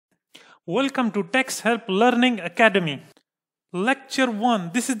Welcome to Tax Help Learning Academy. Lecture 1.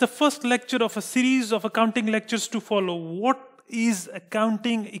 This is the first lecture of a series of accounting lectures to follow. What is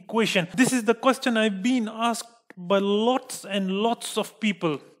accounting equation? This is the question I've been asked by lots and lots of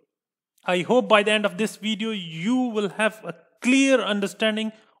people. I hope by the end of this video you will have a clear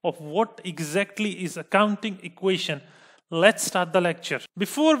understanding of what exactly is accounting equation. Let's start the lecture.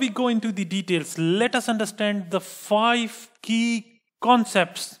 Before we go into the details, let us understand the 5 key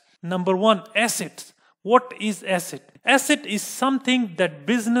concepts. Number 1, assets. What is asset? Asset is something that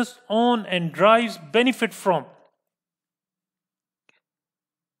business owns and drives benefit from.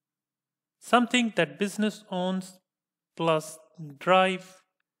 Something that business owns plus drive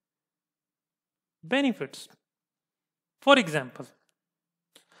benefits. For example,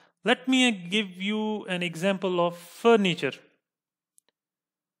 let me give you an example of furniture.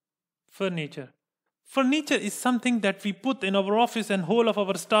 Furniture is something that we put in our office and whole of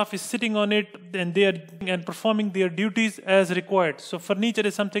our staff is sitting on it and they are performing their duties as required. So furniture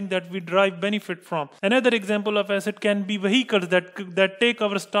is something that we derive benefit from. Another example of asset can be vehicles that take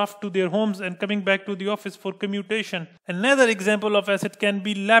our staff to their homes and coming back to the office for commutation. Another example of asset can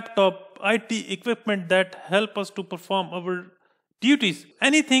be laptop, IT equipment that help us to perform our duties.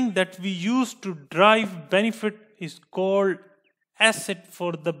 Anything that we use to drive benefit is called asset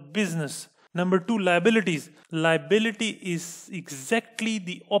for the business. Number 2, liabilities. Liability is exactly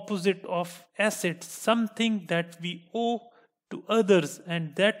the opposite of asset, something that we owe to others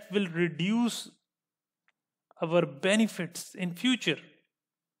and that will reduce our benefits in future.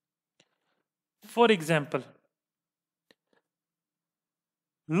 For example,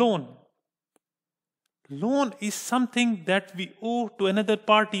 loan. Loan is something that we owe to another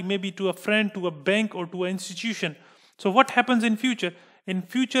party, maybe to a friend, to a bank or to an institution. So what happens in future? In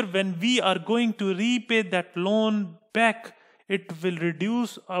future, when we are going to repay that loan back, it will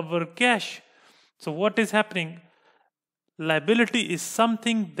reduce our cash. So what is happening? Liability is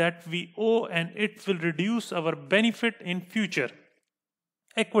something that we owe and it will reduce our benefit in future.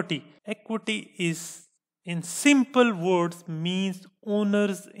 Equity. Equity is, in simple words, means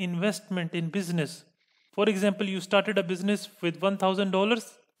owner's investment in business. For example, you started a business with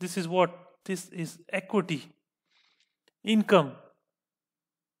 $1,000. This is what? This is equity. Income.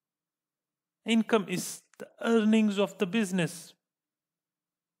 Income is the earnings of the business.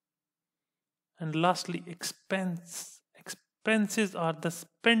 And lastly, expense. Expenses are the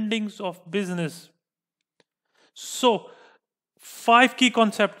spendings of business. So, 5 key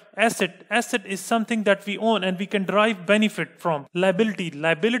concepts. Asset. Asset is something that we own and we can derive benefit from. Liability.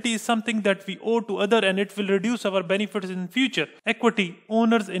 Liability is something that we owe to other and it will reduce our benefits in future. Equity.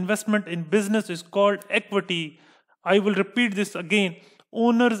 Owner's investment in business is called equity. I will repeat this again.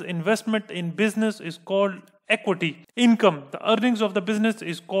 Owner's investment in business is called equity. Income. The earnings of the business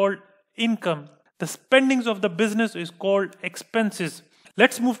is called income. The spendings of the business is called expenses.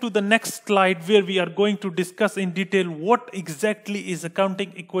 Let's move to the next slide where we are going to discuss in detail what exactly is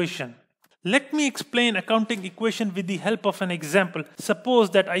accounting equation. Let me explain accounting equation with the help of an example.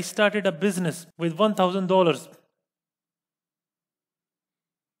 Suppose that I started a business with $1,000.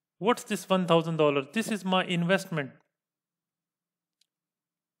 What's this $1,000? This is my investment.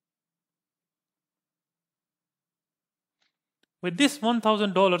 With this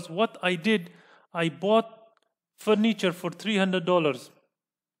 $1,000, what I did, I bought furniture for $300.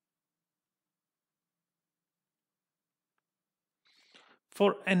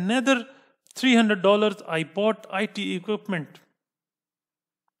 For another $300, I bought IT equipment.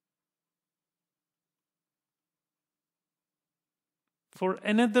 For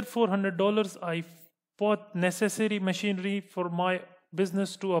another $400, I bought necessary machinery for my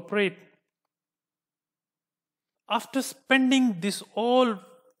business to operate. After spending this all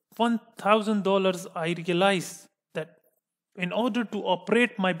 $1,000, I realized that in order to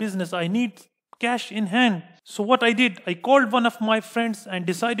operate my business, I need cash in hand. So what I did, I called one of my friends and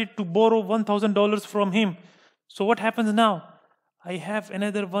decided to borrow $1,000 from him. So what happens now? I have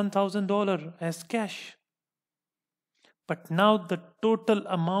another $1,000 as cash. But now the total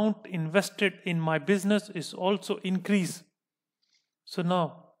amount invested in my business is also increased. So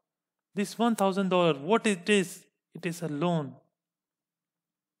now, this $1,000, what it is? It is a loan.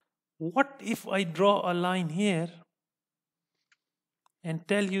 What if I draw a line here and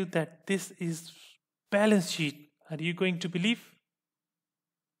tell you that this is balance sheet? Are you going to believe?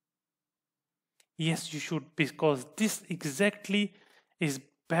 Yes, you should, because this exactly is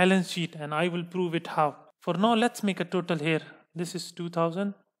balance sheet and I will prove it how. For now, let's make a total here. This is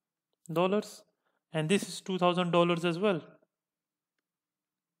 $2,000 and this is $2,000 as well.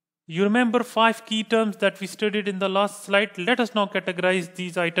 You remember 5 key terms that we studied in the last slide? Let us now categorize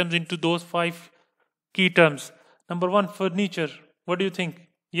these items into those 5 key terms. Number 1, furniture. What do you think?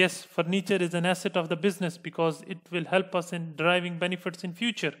 Yes, furniture is an asset of the business because it will help us in deriving benefits in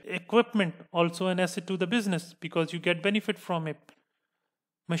future. Equipment, also an asset to the business because you get benefit from it.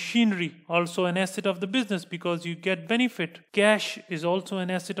 Machinery, also an asset of the business because you get benefit. Cash is also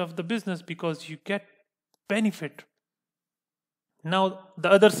an asset of the business because you get benefit. Now,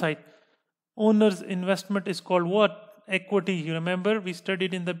 the other side, owner's investment is called what? Equity. You remember we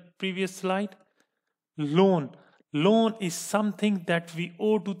studied in the previous slide? Loan. Loan is something that we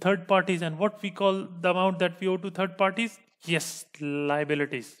owe to third parties, and what we call the amount that we owe to third parties? Yes,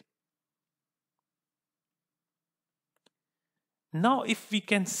 liabilities. Now, if we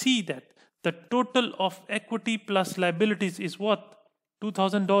can see that the total of equity plus liabilities is what?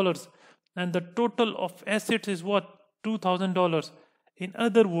 $2,000, and the total of assets is what? $2,000. In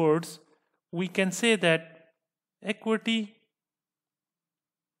other words, we can say that equity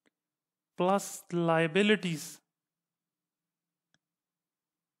plus liabilities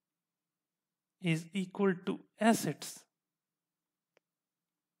is equal to assets.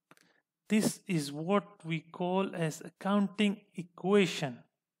 This is what we call as accounting equation.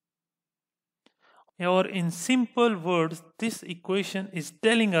 Or in simple words, this equation is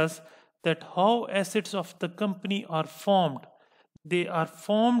telling us that how assets of the company are formed. They are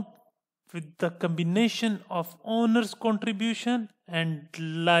formed with the combination of owner's contribution and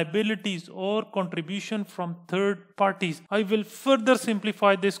liabilities or contribution from third parties. I will further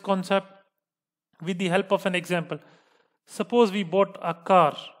simplify this concept with the help of an example. Suppose we bought a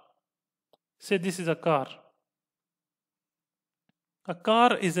car. Say this is a car. A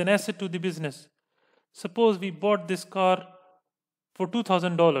car is an asset to the business. Suppose we bought this car for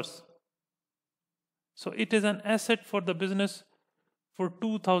 $2,000. So it is an asset for the business for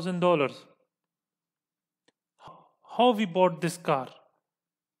 $2,000. How we bought this car?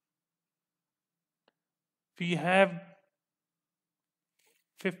 We have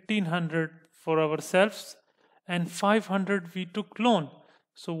 $1,500 for ourselves and $500 we took loan.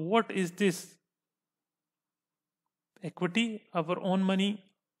 So what is this? Equity, our own money.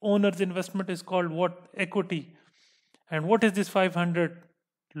 Owner's investment is called what? Equity. And what is this 500?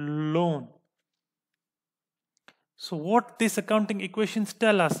 Loan. So what these accounting equations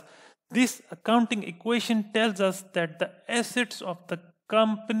tell us? This accounting equation tells us that the assets of the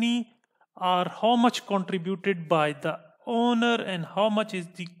company are how much contributed by the owner and how much is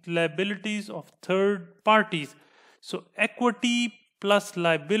the liabilities of third parties. So equity plus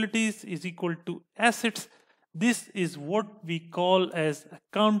liabilities is equal to assets. This is what we call as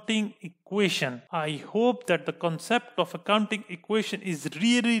accounting equation. I hope that the concept of accounting equation is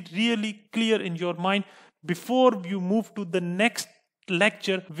really clear in your mind before you move to the next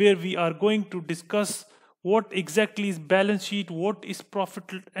lecture, where we are going to discuss what exactly is balance sheet, what is profit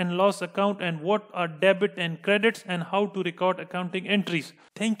and loss account, and what are debit and credits, and how to record accounting entries.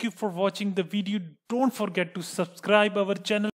 Thank you for watching the video. Don't forget to subscribe our channel.